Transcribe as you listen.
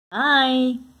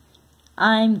Hi,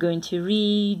 I'm going to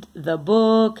read the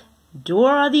book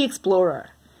Dora the Explorer,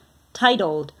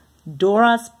 titled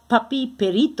Dora's Puppy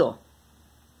Perrito.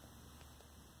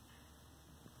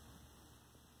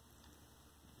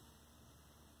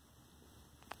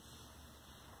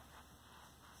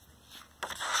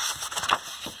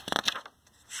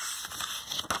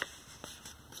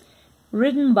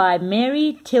 Written by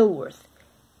Mary Tillworth,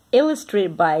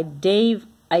 illustrated by Dave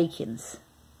Aikins.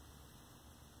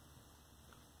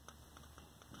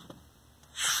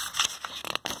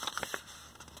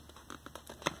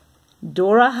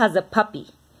 Dora has a puppy.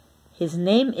 His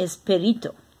name is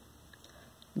Perrito.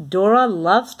 Dora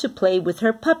loves to play with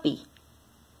her puppy.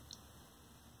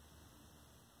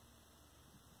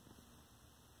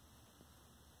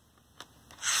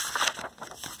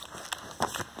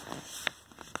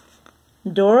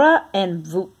 Dora and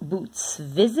Boots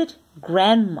visit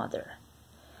grandmother.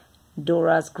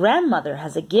 Dora's grandmother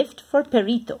has a gift for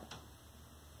Perrito.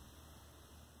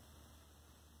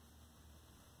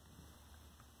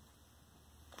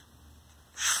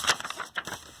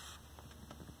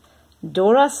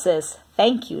 Dora says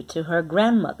thank you to her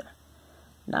grandmother.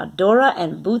 Now Dora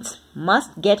and Boots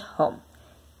must get home.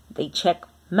 They check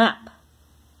map.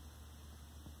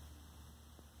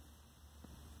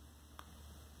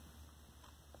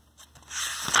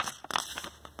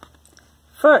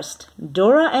 First,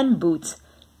 Dora and Boots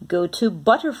go to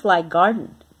Butterfly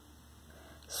Garden.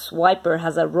 Swiper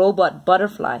has a robot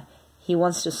butterfly. He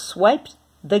wants to swipe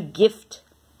the gift.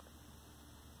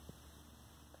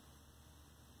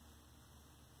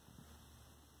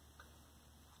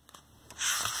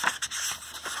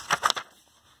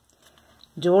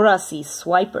 Dora sees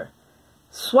Swiper.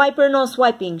 Swiper, no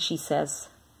swiping, she says.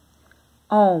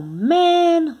 Oh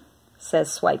man, says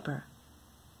Swiper.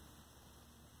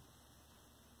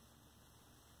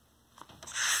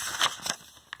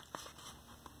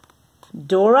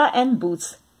 Dora and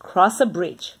Boots cross a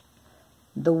bridge.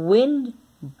 The wind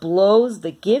blows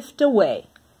the gift away.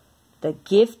 The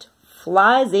gift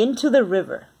flies into the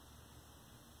river.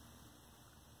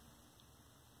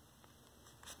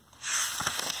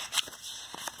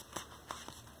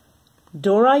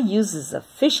 Dora uses a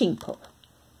fishing pole.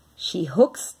 She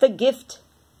hooks the gift.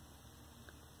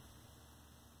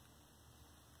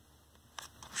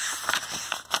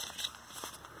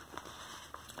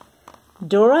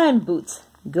 Dora and Boots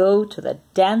go to the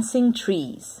dancing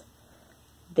trees.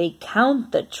 They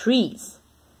count the trees.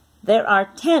 There are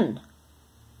 10.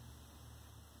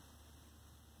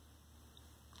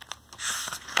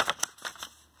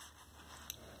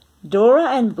 Dora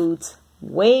and Boots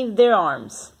wave their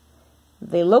arms.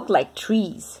 They look like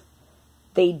trees.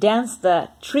 They dance the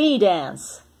tree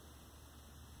dance.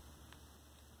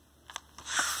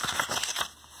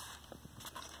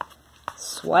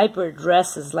 Swiper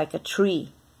dresses like a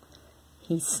tree.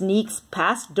 He sneaks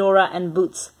past Dora and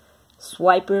Boots.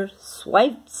 Swiper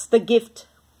swipes the gift.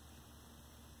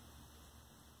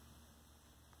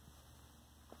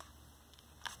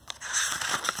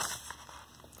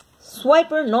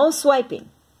 Swiper, no swiping.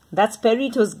 That's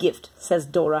Perrito's gift, says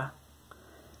Dora.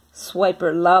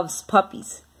 Swiper loves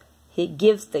puppies. He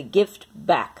gives the gift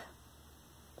back.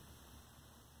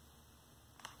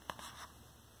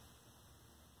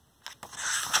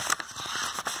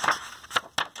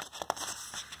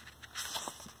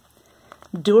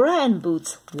 Dora and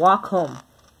Boots walk home.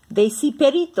 They see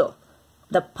Perrito.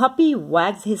 The puppy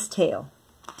wags his tail.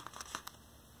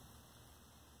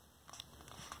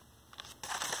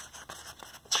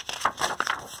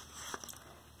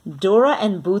 Dora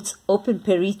and Boots open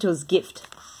Perrito's gift.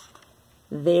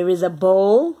 There is a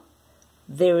bowl.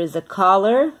 There is a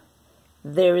collar.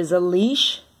 There is a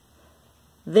leash.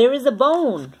 There is a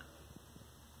bone.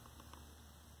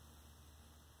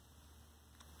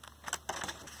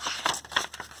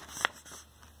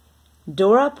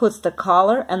 Dora puts the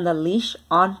collar and the leash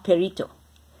on Perrito.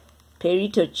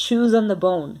 Perrito chews on the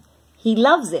bone. He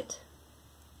loves it.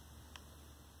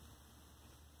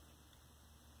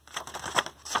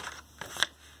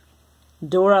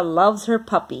 Dora loves her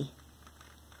puppy.